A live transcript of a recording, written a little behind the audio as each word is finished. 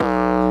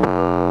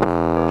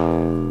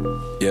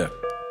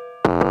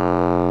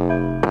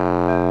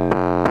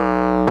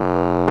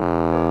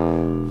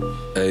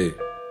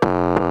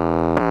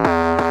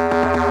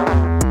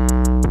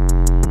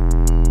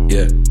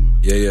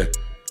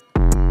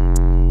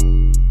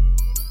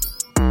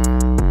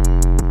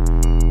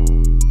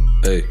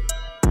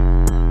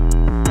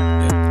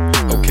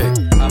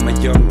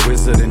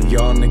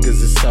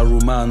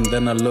sun.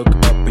 Then I look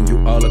up and you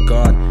all are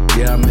gone.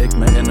 Yeah, I make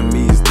my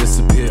enemies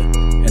disappear.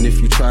 And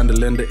if you trying to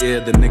lend an ear,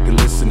 then nigga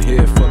listen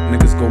here. Fuck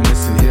niggas go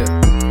missing here.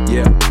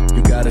 Yeah,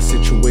 you got a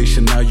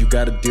situation now, you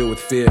gotta deal with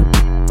fear.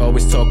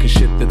 Always talking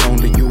shit that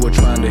only you are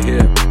trying to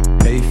hear.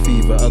 Hay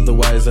fever,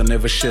 otherwise I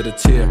never shed a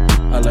tear.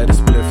 I light a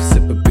spliff,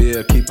 sip a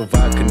beer, keep a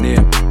vodka near.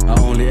 I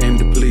only aim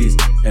to please.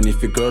 And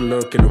if your girl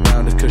lurking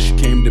around, it's cause she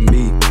came to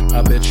me.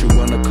 I bet you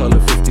wanna color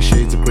 50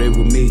 shades of grey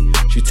with me.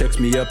 She texts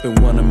me up and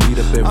wanna meet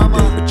up every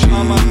day, but gee,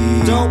 I'm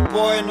a dope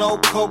boy, no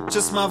coke,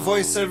 just my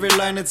voice, every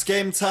line, it's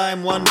game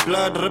time. One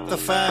blood, rip the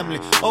family.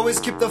 Always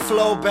keep the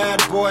flow, bad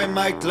boy,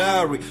 Mike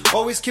Larry.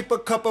 Always keep a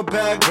couple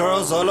bad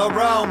girls all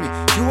around me.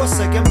 You are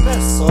second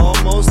best, so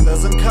almost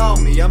doesn't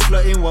count me. I'm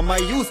flirting with my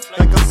youth,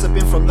 like I'm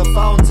sipping from the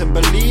fountain.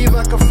 Believe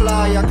I could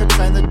fly, I could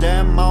climb the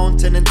damn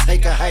mountain and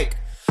take a hike.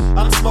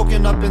 I'm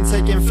smoking up and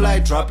taking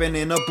flight, dropping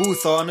in a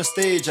booth or on a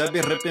stage. I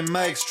be ripping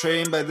mics,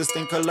 trained by this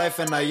thing called life,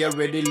 and I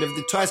already lived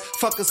it twice.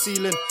 Fuck a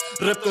ceiling,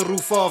 rip the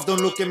roof off,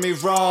 don't look at me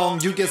wrong.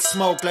 You get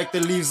smoked like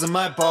the leaves in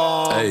my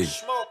bomb. Hey,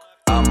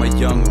 I'm a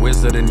young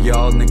wizard and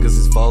y'all niggas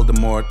is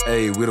Voldemort.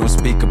 Ayy, we don't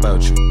speak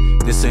about you,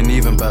 this ain't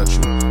even about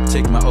you.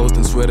 Take my oath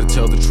and swear to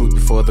tell the truth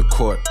before the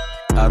court.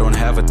 I don't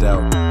have a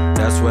doubt,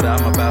 that's what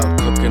I'm about.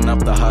 Cooking up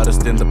the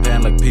hottest in the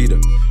pan like Peter.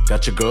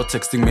 Got your girl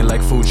texting me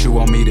like food, she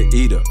want me to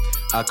eat her.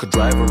 I could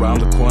drive around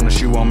the corner,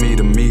 she want me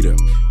to meet her.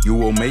 You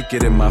won't make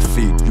it in my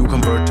feet, you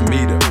convert to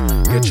meter.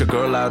 Get your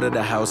girl out of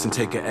the house and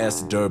take her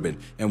ass to Durban.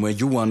 And when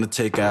you wanna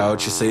take her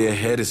out, you say her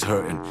head is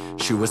hurting.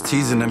 She was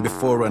teasing and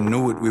before I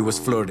knew it, we was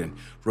flirting.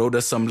 Wrote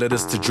her some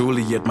letters to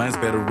Juliet, mine's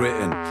better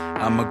written.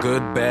 I'm a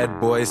good bad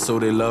boy, so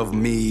they love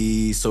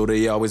me. So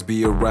they always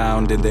be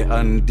around in their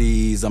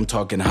undies. I'm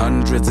talking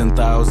hundreds and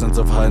thousands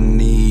of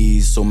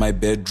honeys. So my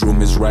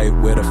bedroom is right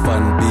where the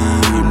fun be,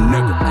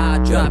 nigga.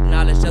 I drop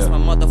knowledge, that's my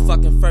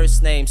motherfucking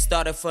first name.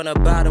 Started from the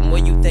bottom,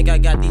 where you think I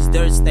got these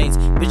dirt stains?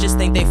 Bitches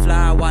think they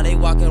fly while they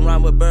walking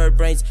around with bird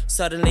brains.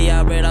 Suddenly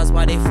I realize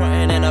why they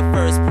frontin' in the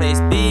first place,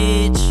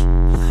 bitch.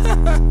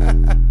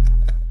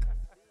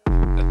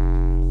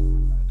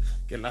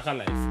 Que la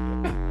jala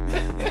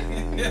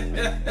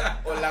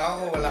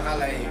Wala ka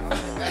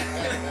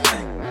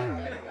live.